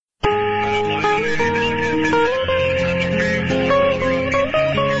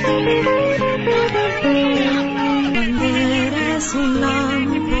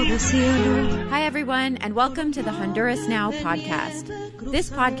Hi, everyone, and welcome to the Honduras Now podcast.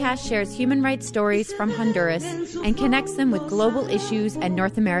 This podcast shares human rights stories from Honduras and connects them with global issues and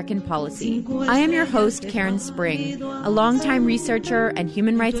North American policy. I am your host, Karen Spring, a longtime researcher and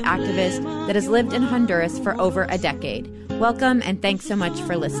human rights activist that has lived in Honduras for over a decade. Welcome, and thanks so much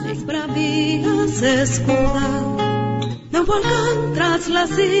for listening.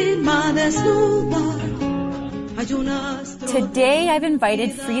 Today, I've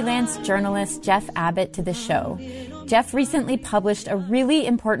invited freelance journalist Jeff Abbott to the show. Jeff recently published a really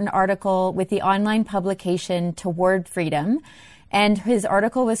important article with the online publication Toward Freedom, and his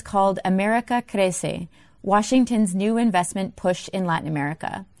article was called America Crece, Washington's New Investment Push in Latin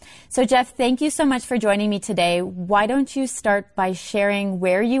America. So, Jeff, thank you so much for joining me today. Why don't you start by sharing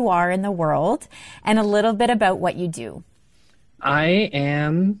where you are in the world and a little bit about what you do? I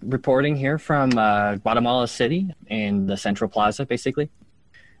am reporting here from Guatemala City in the Central Plaza, basically.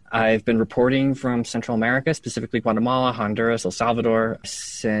 I've been reporting from Central America, specifically Guatemala, Honduras, El Salvador,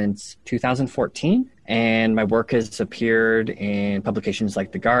 since 2014. And my work has appeared in publications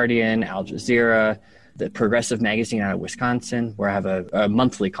like The Guardian, Al Jazeera, the Progressive magazine out of Wisconsin, where I have a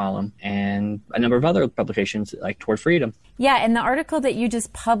monthly column, and a number of other publications like Toward Freedom. Yeah, and the article that you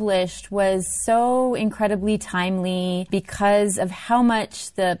just published was so incredibly timely because of how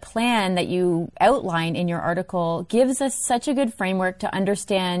much the plan that you outline in your article gives us such a good framework to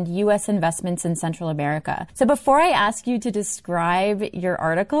understand U.S. investments in Central America. So before I ask you to describe your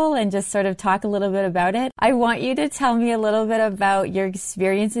article and just sort of talk a little bit about it, I want you to tell me a little bit about your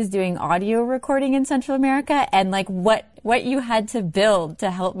experiences doing audio recording in Central America and like what you had to build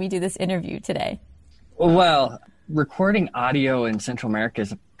to help me do this interview today. Well, recording audio in Central America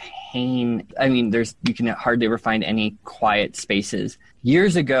is a pain. I mean, you can hardly ever find any quiet spaces.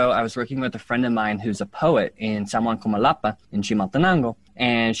 Years ago, I was working with a friend of mine who's a poet in San Juan Comalapa in Chimaltenango,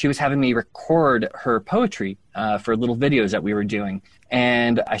 and she was having me record her poetry for little videos that we were doing.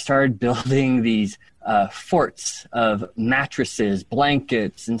 And I started building these forts of mattresses,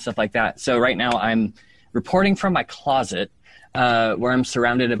 blankets, and stuff like that. So right now I'm reporting from my closet, where I'm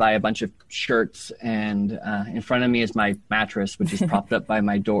surrounded by a bunch of shirts, and in front of me is my mattress, which is propped up by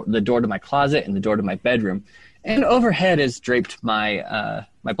the door to my closet and the door to my bedroom. And overhead is draped my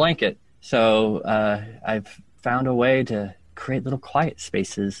blanket. So I've found a way to create little quiet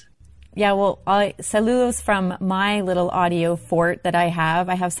spaces. Yeah, well, saludos from my little audio fort that I have.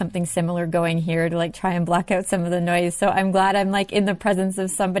 I have something similar going here to like try and block out some of the noise. So I'm glad I'm like in the presence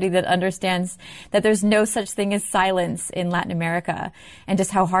of somebody that understands that there's no such thing as silence in Latin America and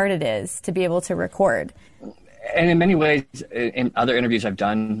just how hard it is to be able to record. And in many ways, in other interviews I've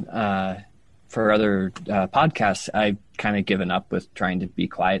done for other podcasts, I've kind of given up with trying to be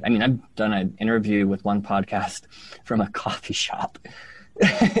quiet. I mean, I've done an interview with one podcast from a coffee shop.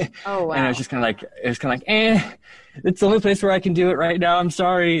 Oh, wow. And it's the only place where I can do it right now. I'm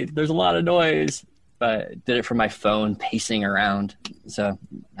sorry. There's a lot of noise, but did it from my phone pacing around. So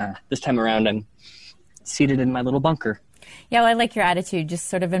this time around, I'm seated in my little bunker. Yeah, well, I like your attitude. Just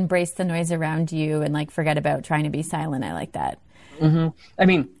sort of embrace the noise around you and like forget about trying to be silent. I like that. Mm-hmm. I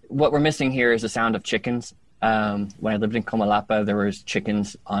mean, what we're missing here is the sound of chickens. When I lived in Comalapa, there was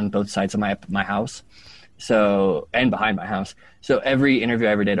chickens on both sides of my house. So, and behind my house. So every interview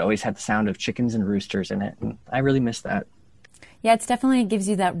I ever did always had the sound of chickens and roosters in it. And I really miss that. Yeah, it's definitely gives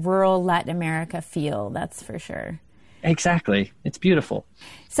you that rural Latin America feel. That's for sure. Exactly. It's beautiful.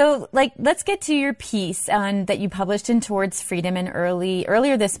 So, let's get to your piece that you published in Towards Freedom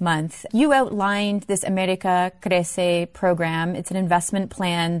earlier this month. You outlined this America Crece program. It's an investment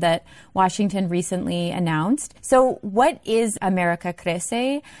plan that Washington recently announced. So, what is America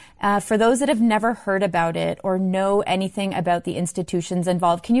Crece? For those that have never heard about it or know anything about the institutions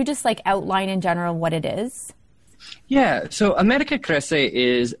involved, can you just outline in general what it is? Yeah, so America Crece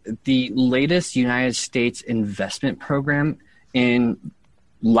is the latest United States investment program in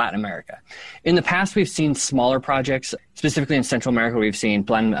Latin America. In the past, we've seen smaller projects, specifically in Central America. We've seen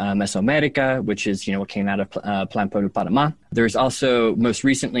Plan Mesoamerica, which is, what came out of Plan Pueblo Panama. There's also, most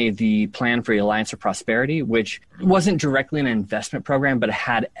recently, the Plan for the Alliance of Prosperity, which wasn't directly an investment program, but it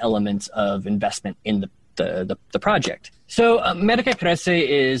had elements of investment in the project. So America Crece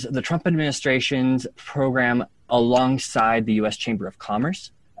is the Trump administration's program alongside the U.S. Chamber of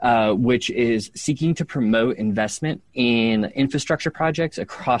Commerce, which is seeking to promote investment in infrastructure projects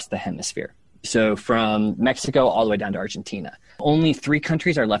across the hemisphere. So from Mexico all the way down to Argentina. Only 3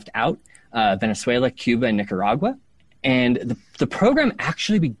 countries are left out, Venezuela, Cuba, and Nicaragua. And the program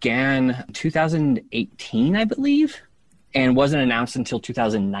actually began 2018, I believe, and wasn't announced until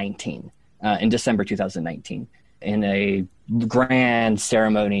 2019, in December 2019, in a grand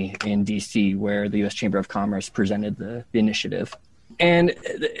ceremony in DC where the U.S. Chamber of Commerce presented the initiative. And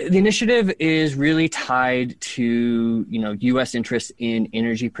the initiative is really tied to, U.S. interests in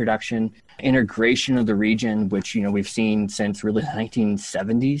energy production, integration of the region, which, we've seen since really the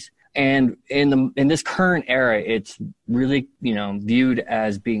 1970s. And in this current era, it's really, viewed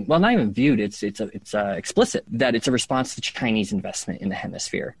as being, well, not even viewed, it's explicit that it's a response to Chinese investment in the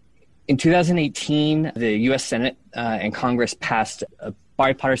hemisphere. In 2018, the U.S. Senate and Congress passed a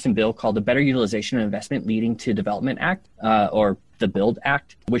bipartisan bill called the Better Utilization of Investment Leading to Development Act, or the BUILD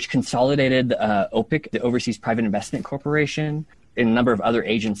Act, which consolidated OPIC, the Overseas Private Investment Corporation, and a number of other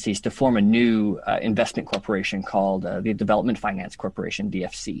agencies to form a new investment corporation called the Development Finance Corporation,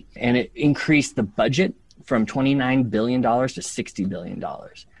 DFC. And it increased the budget from $29 billion to $60 billion.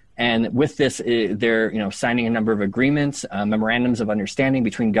 And with this, they're signing a number of agreements, memorandums of understanding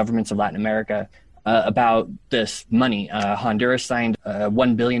between governments of Latin America about this money. Honduras signed a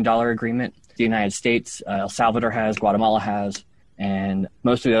 $1 billion agreement. The United States, El Salvador has, Guatemala has, and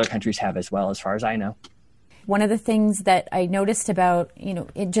most of the other countries have as well, as far as I know. One of the things that I noticed about,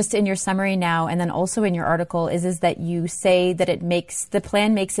 just in your summary now, and then also in your article, is that you say that the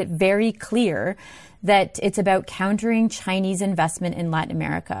plan makes it very clear that it's about countering Chinese investment in Latin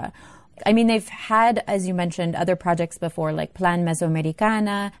America. I mean, they've had, as you mentioned, other projects before, like Plan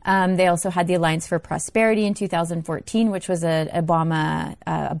Mesoamericana. They also had the Alliance for Prosperity in 2014, which was a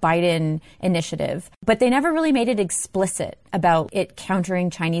Biden initiative. But they never really made it explicit about it countering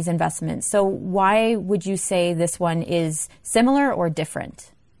Chinese investment. So why would you say this one is similar or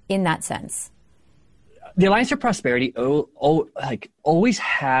different in that sense? The Alliance for Prosperity always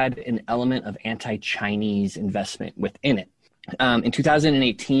had an element of anti-Chinese investment within it. In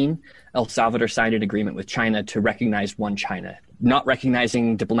 2018, El Salvador signed an agreement with China to recognize one China, not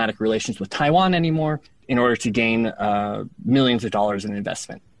recognizing diplomatic relations with Taiwan anymore in order to gain millions of dollars in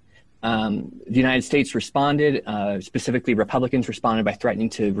investment. The United States responded, specifically Republicans responded by threatening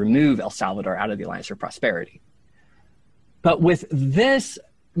to remove El Salvador out of the Alliance for Prosperity. But with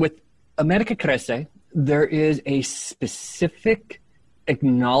America Crece, there is a specific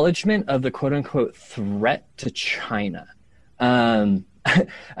acknowledgement of the quote-unquote threat to China. I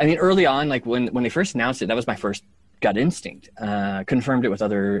mean, early on, like when they first announced it, that was my first gut instinct. Confirmed it with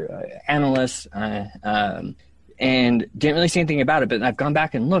other analysts, and didn't really say anything about it. But I've gone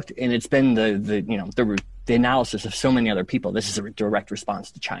back and looked, and it's been the analysis of so many other people. This is a direct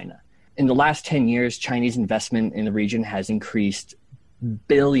response to China. In the last 10 years, Chinese investment in the region has increased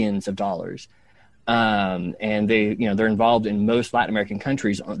billions of dollars. And they're involved in most Latin American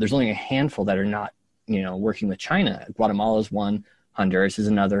countries. There's only a handful that are not, working with China. Guatemala is one, Honduras is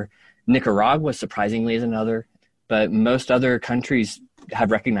another, Nicaragua, surprisingly, is another, but most other countries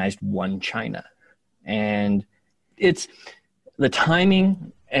have recognized one China. And it's the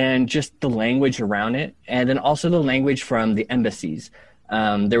timing and just the language around it, and then also the language from the embassies.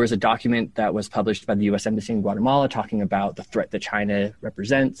 There was a document that was published by the U.S. Embassy in Guatemala talking about the threat that China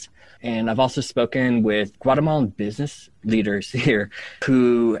represents. And I've also spoken with Guatemalan business leaders here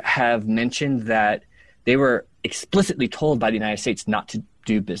who have mentioned that they were explicitly told by the United States not to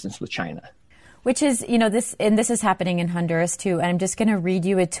do business with China. Which is, this is happening in Honduras too. And I'm just going to read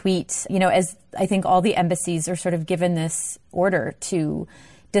you a tweet, as I think all the embassies are sort of given this order to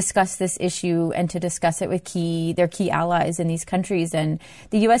discuss this issue and to discuss it with their key allies in these countries. And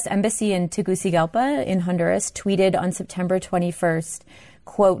the U.S. Embassy in Tegucigalpa in Honduras tweeted on September 21st,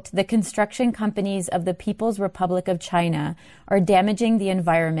 quote, "The construction companies of the People's Republic of China are damaging the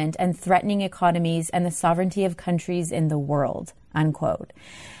environment and threatening economies and the sovereignty of countries in the world," unquote.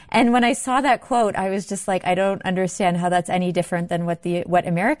 And when I saw that quote, I was just like, I don't understand how that's any different than what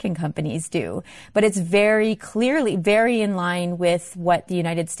American companies do. But it's very clearly, very in line with what the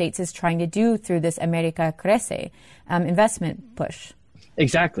United States is trying to do through this America Crece investment push.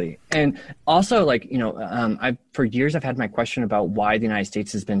 Exactly. And also, for years, I've had my question about why the United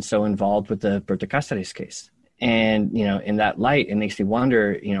States has been so involved with the Berta Cáceres case. And, in that light, it makes me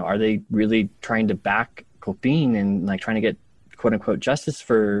wonder, are they really trying to back Copin and trying to get quote unquote justice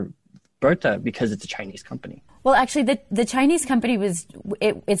for Berta because it's a Chinese company? Well, actually, the Chinese company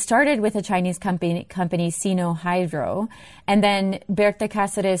it started with a Chinese company, Sino Hydro, and then Berta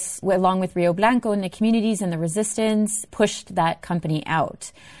Cáceres, along with Rio Blanco and the communities and the resistance, pushed that company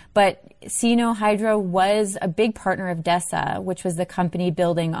out. But Sino Hydro was a big partner of DESA, which was the company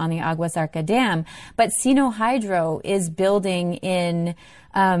building on the Agua Zarca Dam. But Sino Hydro is building in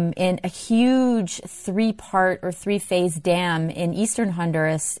in a huge 3-part or 3-phase dam in eastern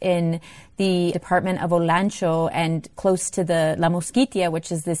Honduras in the department of Olancho and close to the La Mosquitia,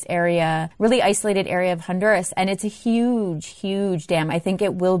 which is this area, really isolated area of Honduras. And it's a huge, huge dam. I think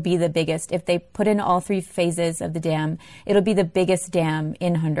it will be the biggest. If they put in all 3 phases of the dam, it'll be the biggest dam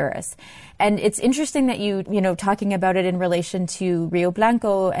in Honduras. And it's interesting that you talking about it in relation to Rio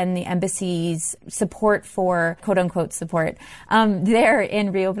Blanco and the embassy's support for, quote unquote, support there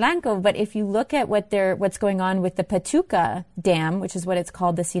in Rio Blanco. But if you look at what's going on with the Patuca Dam, which is what it's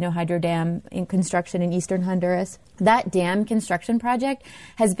called, the Sino Hydro Dam in construction in eastern Honduras, that dam construction project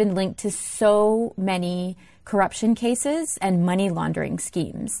has been linked to so many corruption cases and money laundering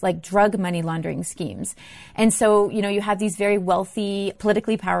schemes, like drug money laundering schemes. And so, you have these very wealthy,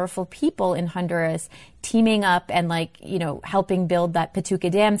 politically powerful people in Honduras teaming up and helping build that Patuca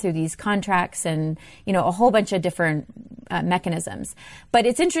Dam through these contracts and, a whole bunch of different mechanisms. But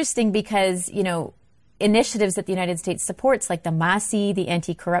it's interesting because, initiatives that the United States supports, like the MASI, the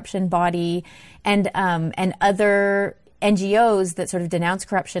anti-corruption body, and other NGOs that sort of denounce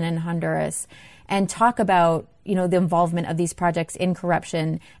corruption in Honduras and talk about, the involvement of these projects in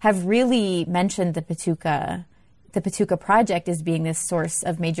corruption, have really mentioned the Patuca project as being this source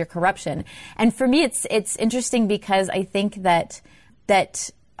of major corruption. And for me, it's interesting because I think that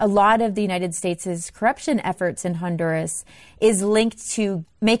a lot of the United States' corruption efforts in Honduras is linked to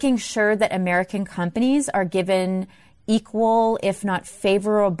making sure that American companies are given equal, if not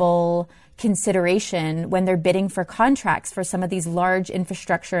favorable, consideration when they're bidding for contracts for some of these large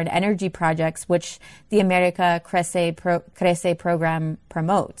infrastructure and energy projects, which the America Crece program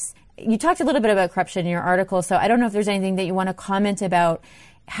promotes. You talked a little bit about corruption in your article, so I don't know if there's anything that you want to comment about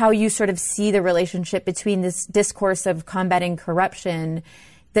how you sort of see the relationship between this discourse of combating corruption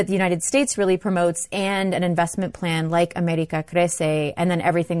that the United States really promotes and an investment plan like America Crece and then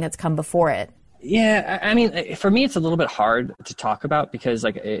everything that's come before it. Yeah, I mean, for me, it's a little bit hard to talk about because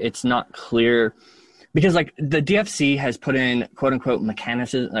it's not clear because the DFC has put in quote unquote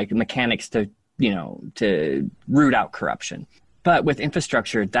mechanics to, to root out corruption. But with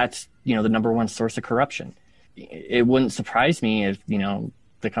infrastructure, that's, the number one source of corruption. It wouldn't surprise me if,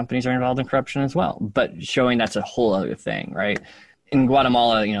 the companies are involved in corruption as well, but showing that's a whole other thing, right? In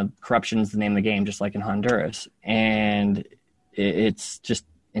Guatemala, corruption is the name of the game, just like in Honduras, and it's just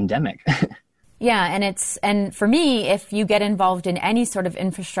endemic. Yeah, and for me, if you get involved in any sort of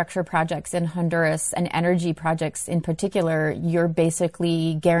infrastructure projects in Honduras and energy projects in particular, you're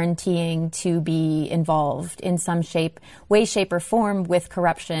basically guaranteeing to be involved in some way, shape, or form with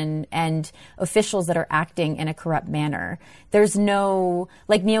corruption and officials that are acting in a corrupt manner. There's no,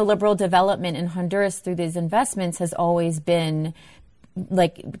 neoliberal development in Honduras through these investments has always been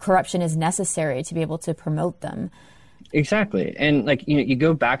corruption is necessary to be able to promote them. Exactly. And you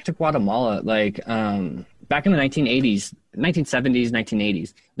go back to Guatemala, back in the 1970s,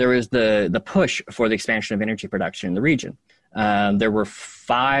 1980s, there was the push for the expansion of energy production in the region. There were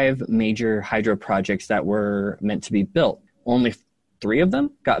 5 major hydro projects that were meant to be built. Only 3 of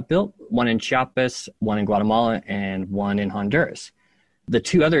them got built, 1 in Chiapas, 1 in Guatemala, and 1 in Honduras. The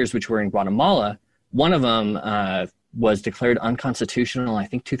 2 others, which were in Guatemala, one of them was declared unconstitutional, I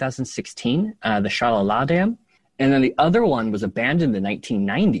think 2016, the Shalala Dam. And then the other one was abandoned in the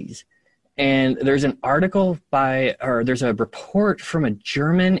 1990s. And there's an article there's a report from a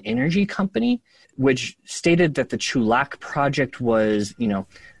German energy company, which stated that the Chulac project was, Chulac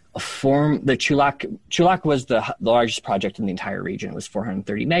was the largest project in the entire region. It was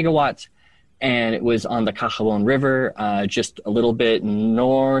 430 megawatts. And it was on the Cajabon River, just a little bit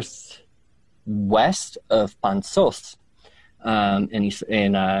northwest of Panzos,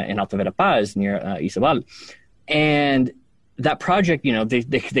 in Alta Verapaz, near Izabal. And that project,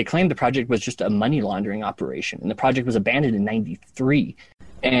 they claimed the project was just a money laundering operation. And the project was abandoned in 1993.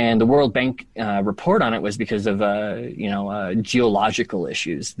 And the World Bank report on it was because of, geological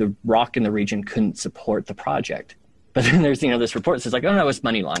issues. The rock in the region couldn't support the project. But then there's, this report that says oh, no, it's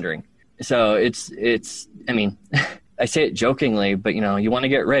money laundering. So it's I mean, I say it jokingly, but, you want to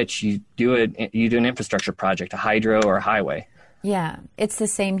get rich, you do an infrastructure project, a hydro or a highway. Yeah, it's the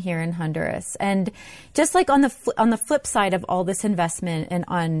same here in Honduras. And just on the flip side of all this investment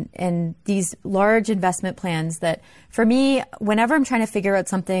and these large investment plans that for me, whenever I'm trying to figure out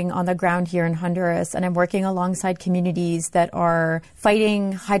something on the ground here in Honduras and I'm working alongside communities that are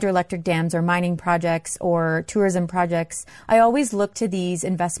fighting hydroelectric dams or mining projects or tourism projects, I always look to these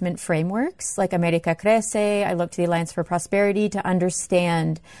investment frameworks like America Crece. I look to the Alliance for Prosperity to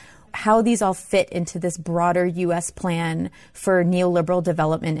understand how these all fit into this broader U.S. plan for neoliberal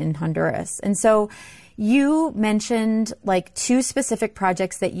development in Honduras. And so, You mentioned like 2 specific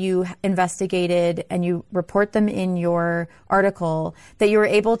projects that you investigated and you report them in your article that you were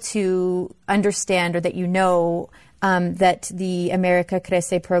able to understand, or that that the America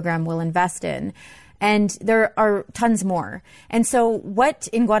Crece program will invest in. And there are tons more. And so what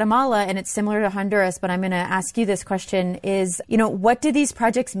in Guatemala, and it's similar to Honduras, but I'm going to ask you this question, is, what do these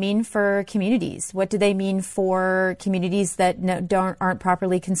projects mean for communities? What do they mean for communities that aren't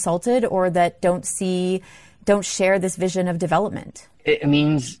properly consulted, or that don't share this vision of development? It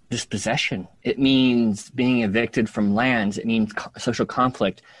means dispossession. It means being evicted from lands. It means social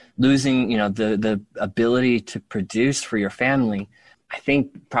conflict, losing, the ability to produce for your family. I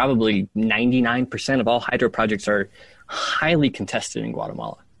think probably 99% of all hydro projects are highly contested in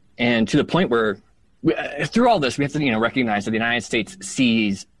Guatemala. And to the point where through all this, we have to recognize that the United States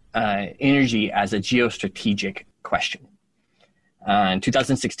sees energy as a geostrategic question. In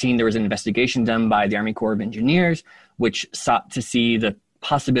 2016, there was an investigation done by the Army Corps of Engineers, which sought to see the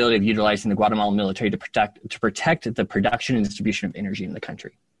possibility of utilizing the Guatemalan military to protect the production and distribution of energy in the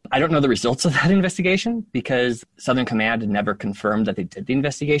country. I don't know the results of that investigation because Southern Command had never confirmed that they did the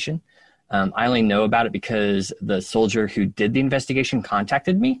investigation. I only know about it because the soldier who did the investigation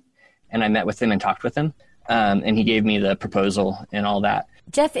contacted me, and I met with him and talked with him, and he gave me the proposal and all that.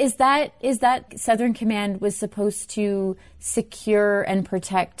 Jeff, is that Southern Command was supposed to secure and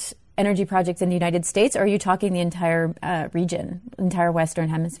protect energy projects in the United States, or are you talking the entire region, entire Western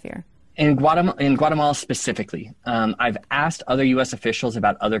Hemisphere? In Guatemala specifically, I've asked other U.S. officials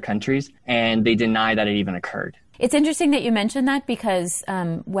about other countries, and they deny that it even occurred. It's interesting that you mentioned that because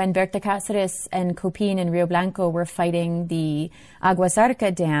when Berta Cáceres and Copin in Rio Blanco were fighting the Aguas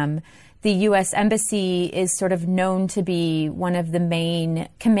Arca Dam, the U.S. Embassy is sort of known to be one of the main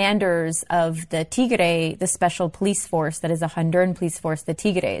commanders of the Tigre, the special police force that is a Honduran police force, the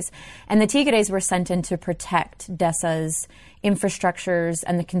Tigres. And the Tigres were sent in to protect DESA's infrastructures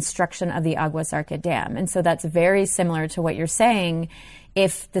and the construction of the Aguas Arca Dam. And so that's very similar to what you're saying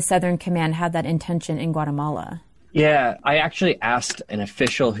if the Southern Command had that intention in Guatemala. Yeah, I actually asked an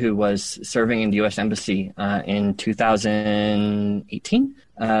official who was serving in the U.S. Embassy in 2018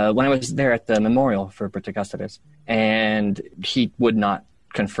 when I was there at the memorial for Berta Cáceres, and he would not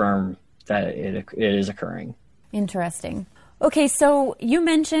confirm that it is occurring. Interesting. Okay, so you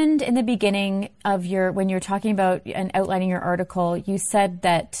mentioned in the beginning of when you're talking about and outlining your article, you said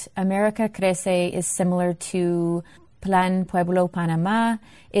that America Crece is similar to Plan Pueblo Panama.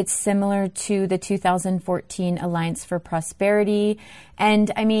 It's similar to the 2014 Alliance for Prosperity.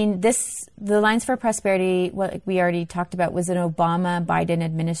 And I mean, the Alliance for Prosperity, what we already talked about, was an Obama-Biden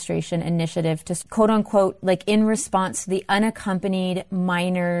administration initiative to quote unquote, like in response to the unaccompanied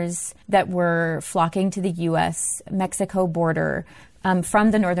minors that were flocking to the U.S.-Mexico border from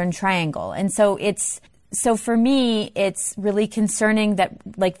the Northern Triangle. And so for me, it's really concerning that,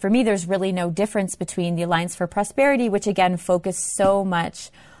 like, for me, there's really no difference between the Alliance for Prosperity, which again focused so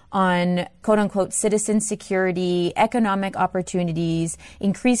much on quote unquote citizen security, economic opportunities,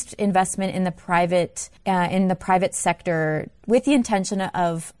 increased investment in the private sector with the intention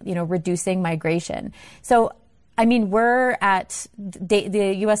of, reducing migration. So, I mean,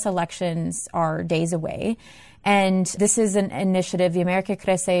 the U.S. elections are days away. And this is an initiative, the America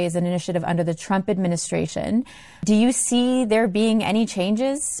Crece is an initiative under the Trump administration. Do you see there being any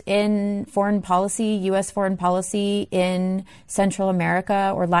changes in foreign policy, U.S. foreign policy in Central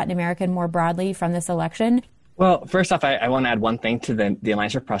America or Latin America more broadly from this election? Well, first off, I want to add one thing to the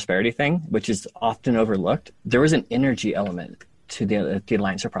Alliance for Prosperity thing, which is often overlooked. There was an energy element to the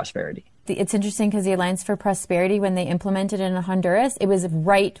Alliance for Prosperity. It's interesting because the Alliance for Prosperity, when they implemented it in Honduras, it was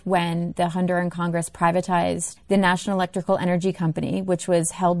right when the Honduran Congress privatized the National Electrical Energy Company, which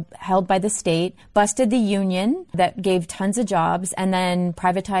was held by the state, busted the union that gave tons of jobs, and then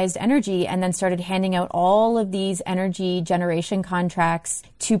privatized energy, and then started handing out all of these energy generation contracts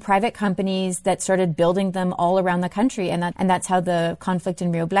to private companies that started building them all around the country. And that's how the conflict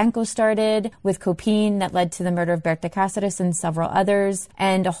in Rio Blanco started with Copin that led to the murder of Berta Cáceres and several others,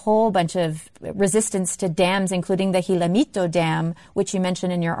 and a whole bunch of resistance to dams, including the Jilamito Dam, which you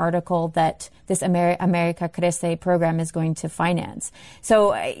mentioned in your article that this America Crece program is going to finance.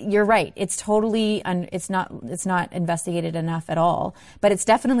 So you're right. It's totally, it's not investigated enough at all, but it's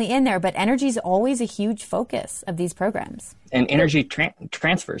definitely in there. But energy is always a huge focus of these programs. And energy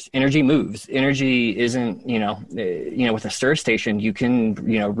transfers, energy moves. Energy isn't, with a stir station, you can,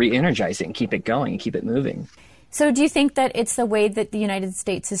 re-energize it and keep it going, keep it moving. So do you think that it's the way that the United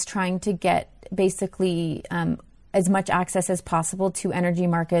States is trying to get basically as much access as possible to energy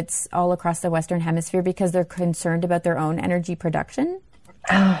markets all across the Western Hemisphere because they're concerned about their own energy production?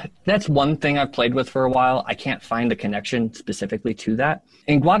 That's one thing I've played with for a while. I can't find the connection specifically to that.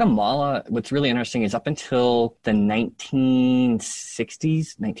 In Guatemala, what's really interesting is up until the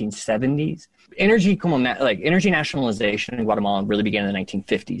 1960s, 1970s, energy nationalization in Guatemala really began in the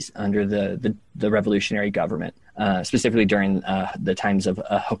 1950s under the revolutionary government, specifically during the times of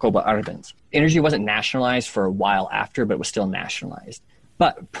Jacobo Arbenz. Energy wasn't nationalized for a while after, but it was still nationalized.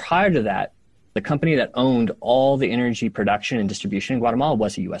 But prior to that, the company that owned all the energy production and distribution in Guatemala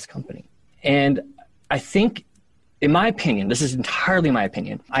was a U.S. company. And I think, in my opinion, this is entirely my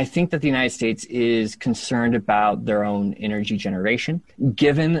opinion, I think that the United States is concerned about their own energy generation.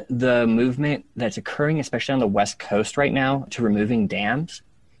 Given the movement that's occurring, especially on the West Coast right now, to removing dams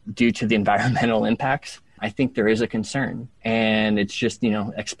due to the environmental impacts, I think there is a concern. And it's just,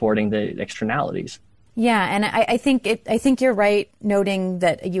 exporting the externalities. Yeah, and I think you're right noting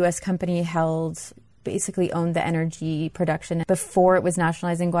that a U.S. company basically owned the energy production before it was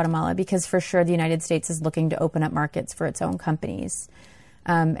nationalized in Guatemala, because for sure the United States is looking to open up markets for its own companies,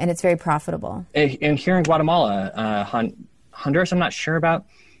 and it's very profitable. And here in Guatemala, Honduras, I'm not sure about.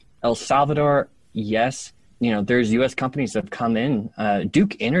 El Salvador, yes. There's U.S. companies that have come in.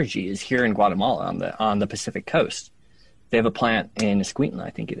 Duke Energy is here in Guatemala on the Pacific coast. They have a plant in Escuintla, I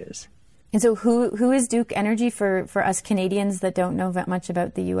think it is. And so who is Duke Energy for us Canadians that don't know that much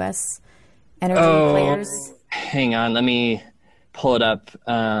about the U.S. energy players? Hang on, let me pull it up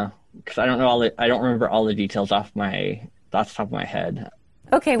because I don't remember all the details off the top of my head.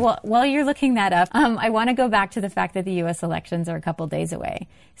 Okay, well, while you're looking that up, I want to go back to the fact that the U.S. elections are a couple days away.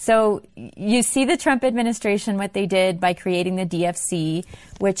 So you see the Trump administration, what they did by creating the DFC,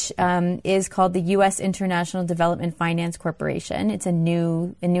 which is called the U.S. International Development Finance Corporation. It's a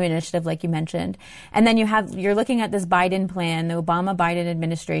new initiative, like you mentioned. And then you're looking at this Biden plan, the Obama-Biden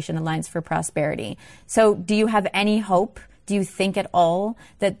administration, Alliance for Prosperity. So do you have any hope? Do you think at all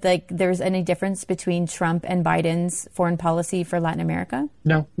that there's any difference between Trump and Biden's foreign policy for Latin America?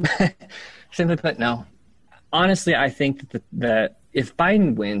 No. Simply put, no. Honestly, I think that if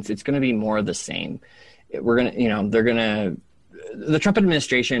Biden wins, it's going to be more of the same. The Trump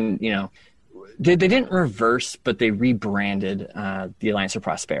administration, they didn't reverse, but they rebranded the Alliance for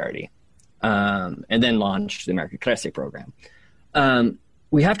Prosperity and then launched the America Crece program.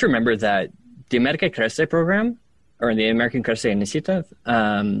 We have to remember that the America Crece program, or the American Crece Initiative,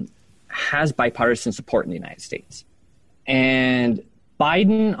 has bipartisan support in the United States. And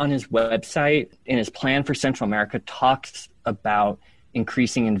Biden, on his website, in his plan for Central America, talks about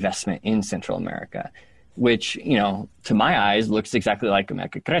increasing investment in Central America, which, to my eyes, looks exactly like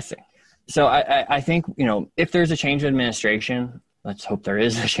America Crece. So I think, if there's a change of administration, let's hope there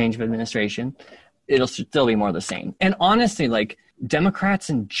is a change of administration, it'll still be more of the same. And honestly, Democrats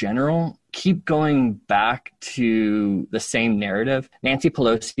in general keep going back to the same narrative. Nancy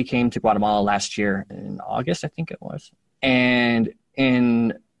Pelosi came to Guatemala last year in August, I think it was. And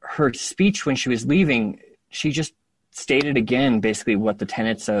in her speech when she was leaving, she just stated again basically what the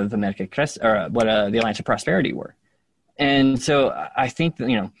tenets of America Crece, or what the Alliance of Prosperity were. And so I think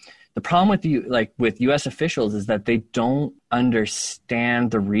that, the problem with U.S. officials is that they don't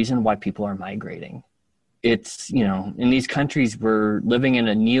understand the reason why people are migrating. It's, in these countries, we're living in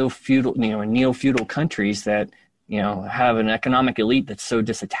a neo-feudal countries that, have an economic elite that's so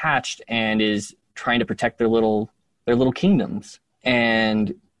disattached and is trying to protect their little kingdoms.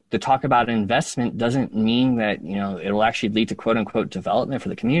 And to talk about investment doesn't mean that, it'll actually lead to quote unquote development for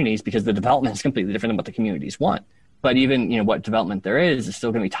the communities, because the development is completely different than what the communities want. But even, what development there is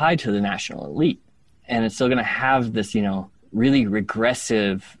still going to be tied to the national elite. And it's still going to have this, really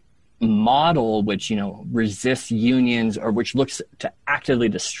regressive model which resists unions, or which looks to actively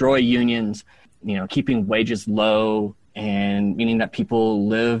destroy unions, keeping wages low, and meaning that people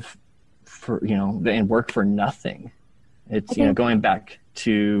live for and work for nothing. It's going back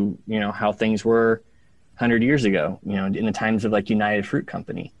to how things were 100 years ago, in the times of United Fruit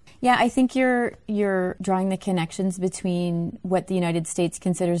Company. Yeah, I think you're drawing the connections between what the United States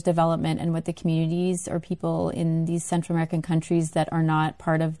considers development and what the communities or people in these Central American countries that are not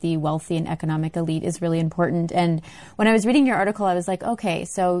part of the wealthy and economic elite is really important. And when I was reading your article, I was like, okay,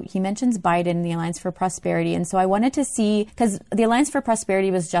 so he mentions Biden, the Alliance for Prosperity. And so I wanted to see, because the Alliance for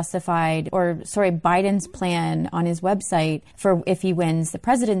Prosperity was Biden's plan on his website for if he wins the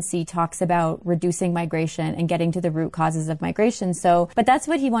presidency talks about reducing migration and getting to the root causes of migration. But that's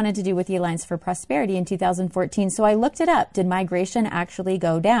what he wanted to do with the Alliance for Prosperity in 2014. So I looked it up. Did migration actually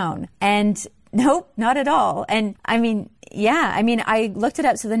go down? And Nope, not at all. And I mean, I looked it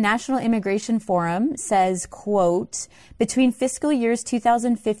up. So the National Immigration Forum says, quote, between fiscal years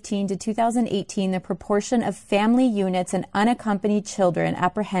 2015 to 2018, the proportion of family units and unaccompanied children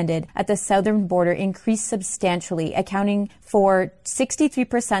apprehended at the southern border increased substantially, accounting for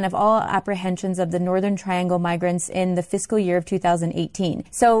 63% of all apprehensions of the Northern Triangle migrants in the fiscal year of 2018.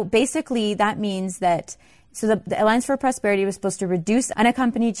 So basically that means that the Alliance for Prosperity was supposed to reduce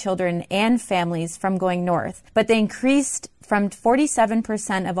unaccompanied children and families from going north, but they increased from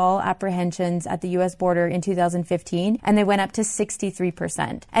 47% of all apprehensions at the U.S. border in 2015, and they went up to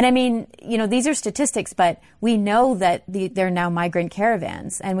 63%. And I mean, these are statistics, but we know that they're now migrant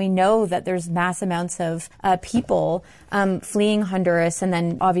caravans, and we know that there's mass amounts of people fleeing Honduras, and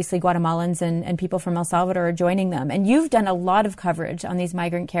then obviously Guatemalans and people from El Salvador are joining them. And you've done a lot of coverage on these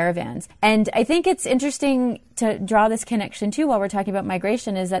migrant caravans. And I think it's interesting to draw this connection too, while we're talking about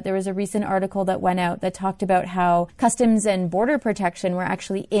migration, is that there was a recent article that went out that talked about how Customs and Border Protection were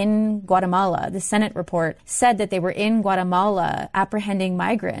actually in Guatemala. The Senate report said that they were in Guatemala apprehending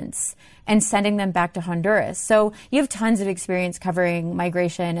migrants and sending them back to Honduras. So you have tons of experience covering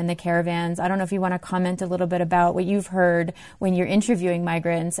migration and the caravans. I don't know if you want to comment a little bit about what you've heard when you're interviewing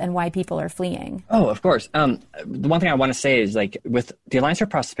migrants and why people are fleeing. Oh, of course. The one thing I want to say is, like, with the Alliance for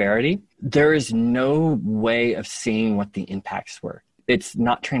Prosperity, there is no way of seeing what the impacts were. It's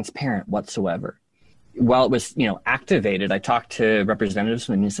not transparent whatsoever. While it was, activated, I talked to representatives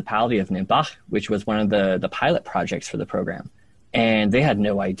from the municipality of Nebach, which was one of the pilot projects for the program. And they had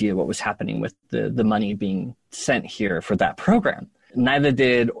no idea what was happening with the money being sent here for that program. Neither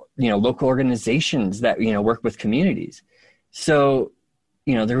did, local organizations that, work with communities. So,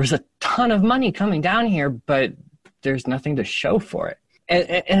 there was a ton of money coming down here, but there's nothing to show for it.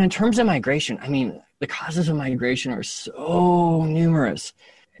 And in terms of migration, I mean, the causes of migration are so numerous.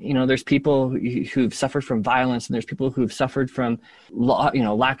 There's people who've suffered from violence, and there's people who've suffered from,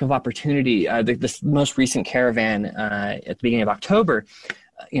 lack of opportunity. This most recent caravan at the beginning of October,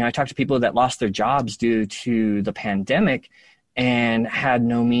 I talked to people that lost their jobs due to the pandemic and had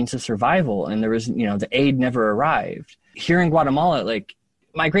no means of survival. And there was, the aid never arrived. Here in Guatemala, like,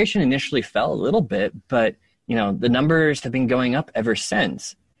 migration initially fell a little bit, but, the numbers have been going up ever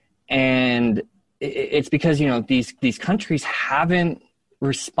since. And it's because, these countries haven't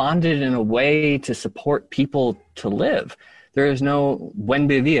responded in a way to support people to live. There is no buen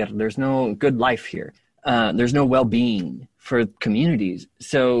vivir. There's no good life here. There's no well-being for communities.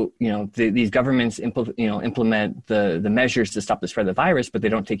 So, these governments implement the measures to stop the spread of the virus, but they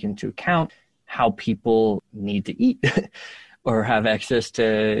don't take into account how people need to eat or have access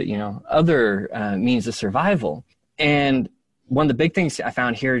to, other means of survival. And one of the big things I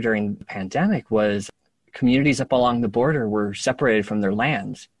found here during the pandemic was communities up along the border were separated from their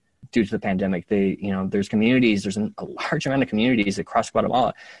lands due to the pandemic. There's a large amount of communities across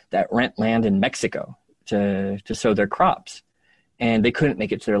Guatemala that rent land in Mexico to sow their crops. And they couldn't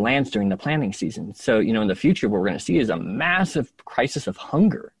make it to their lands during the planting season. So, in the future, what we're going to see is a massive crisis of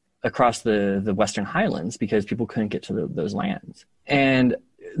hunger across the Western Highlands because people couldn't get to those lands. And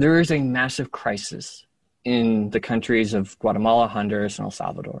there is a massive crisis in the countries of Guatemala, Honduras, and El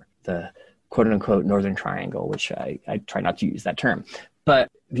Salvador, the quote-unquote Northern Triangle, which I try not to use that term. But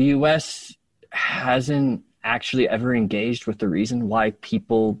the U.S. hasn't actually ever engaged with the reason why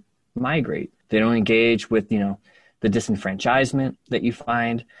people migrate. They don't engage with, the disenfranchisement that you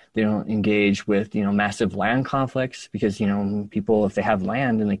find. They don't engage with, massive land conflicts because, people, if they have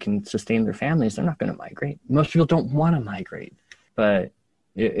land and they can sustain their families, they're not going to migrate. Most people don't want to migrate, but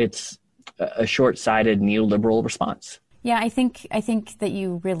it's a short-sighted neoliberal response. Yeah, I think that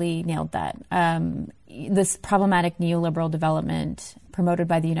you really nailed that. This problematic neoliberal development promoted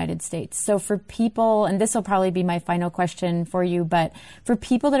by the United States. So for people, and this will probably be my final question for you, but for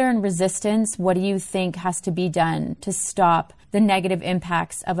people that are in resistance, what do you think has to be done to stop the negative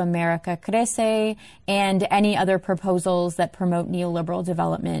impacts of America Crece and any other proposals that promote neoliberal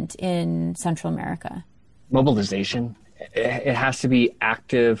development in Central America? Mobilization. It has to be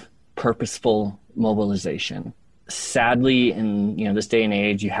active, purposeful mobilization. Sadly, in this day and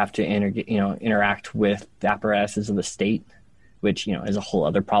age, you have to interact with the apparatuses of the state, which is a whole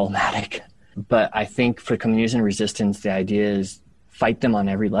other problematic. But I think for communities in resistance, the idea is fight them on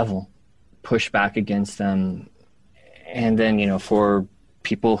every level, push back against them, and then for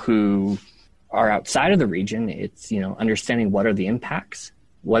people who are outside of the region, it's understanding what are the impacts.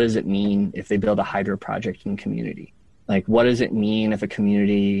 What does it mean if they build a hydro project in community? Like, what does it mean if a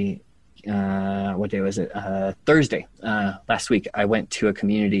community? What day was it? Thursday last week, I went to a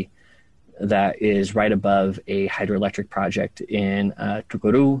community that is right above a hydroelectric project in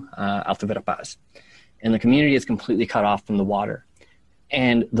Tucuru, Alto Verapaz. And the community is completely cut off from the water.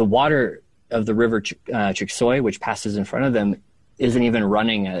 And the water of the river Chicxoy, which passes in front of them, isn't even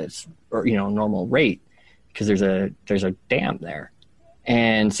running at normal rate because there's a dam there.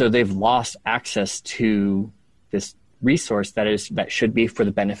 And so they've lost access to this resource that should be for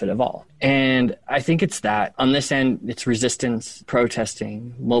the benefit of all. And I think it's that. On this end, it's resistance,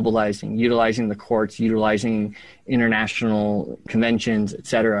 protesting, mobilizing, utilizing the courts, utilizing international conventions,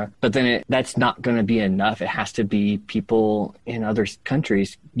 etc. But then that's not going to be enough. It has to be people in other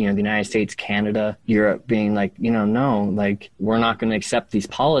countries, the United States, Canada, Europe, being like, no, like, we're not going to accept these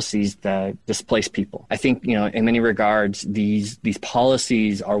policies that displace people. I think, in many regards, these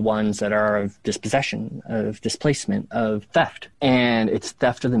policies are ones that are of dispossession, of displacement, of theft. And it's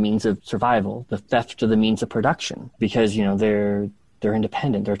theft of the means of survival, the theft of the means of production, because, they're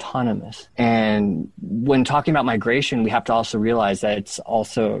independent, they're autonomous. And when talking about migration, we have to also realize that it's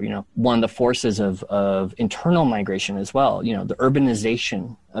also, one of the forces of internal migration as well, the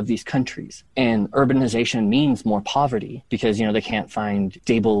urbanization of these countries. And urbanization means more poverty because, they can't find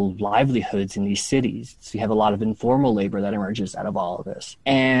stable livelihoods in these cities. So you have a lot of informal labor that emerges out of all of this.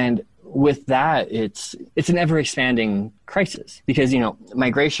 And with that, it's an ever-expanding crisis because,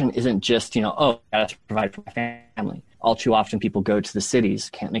 migration isn't just, I have to provide for my family. All too often people go to the cities,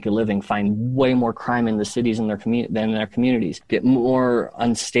 can't make a living, find way more crime in the cities than in their communities, get more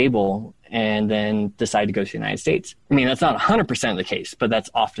unstable, and then decide to go to the United States. I mean, that's not 100% the case, but that's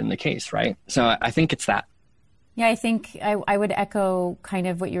often the case, right? So I think it's that. Yeah, I think I would echo kind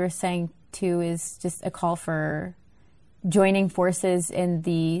of what you were saying, too, is just a call for joining forces in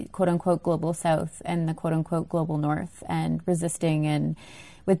the quote-unquote global South and the quote-unquote global North and resisting. And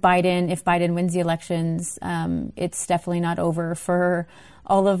with Biden, if Biden wins the elections, it's definitely not over for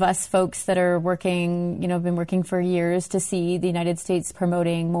all of us folks that are working, been working for years to see the United States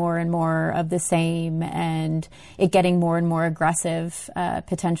promoting more and more of the same and it getting more and more aggressive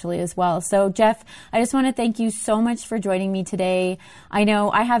potentially as well. So, Jeff, I just want to thank you so much for joining me today. I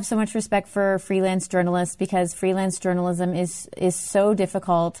know I have so much respect for freelance journalists because freelance journalism is so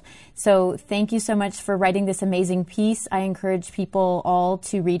difficult. So thank you so much for writing this amazing piece. I encourage people all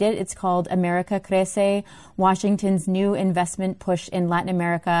to read it. It's called America Crece, Washington's New Investment Push in Latin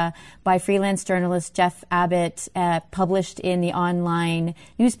America by freelance journalist Jeff Abbott, published in the online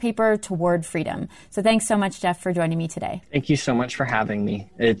newspaper Toward Freedom. So thanks so much, Jeff, for joining me today. Thank you so much for having me.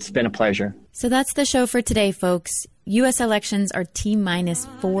 It's been a pleasure. So that's the show for today, folks. U.S. elections are T-minus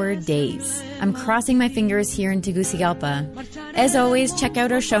 4 days. I'm crossing my fingers here in Tegucigalpa. As always, check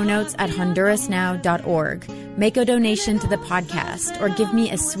out our show notes at hondurasnow.org. Make a donation to the podcast or give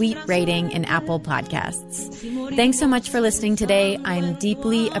me a sweet rating in Apple Podcasts. Thanks so much for listening today. I'm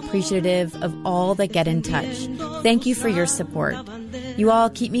deeply appreciative of all that get in touch. Thank you for your support. You all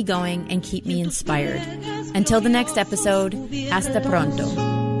keep me going and keep me inspired. Until the next episode, hasta pronto.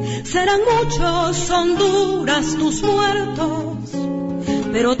 Serán muchos, Honduras, tus muertos,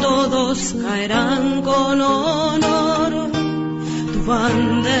 pero todos caerán con honor. Tu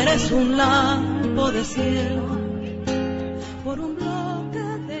bandera es un lampo de cielo